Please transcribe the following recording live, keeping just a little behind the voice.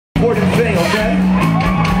important thing, okay?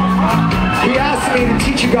 He asked me to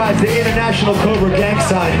teach you guys the international Cobra gang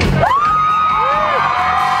sign. It's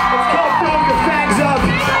called throw your fangs up.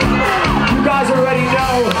 You guys already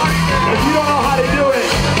know. If you don't know how to do it,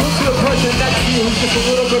 look to the person next to you who's just a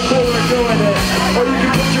little bit cooler at doing it.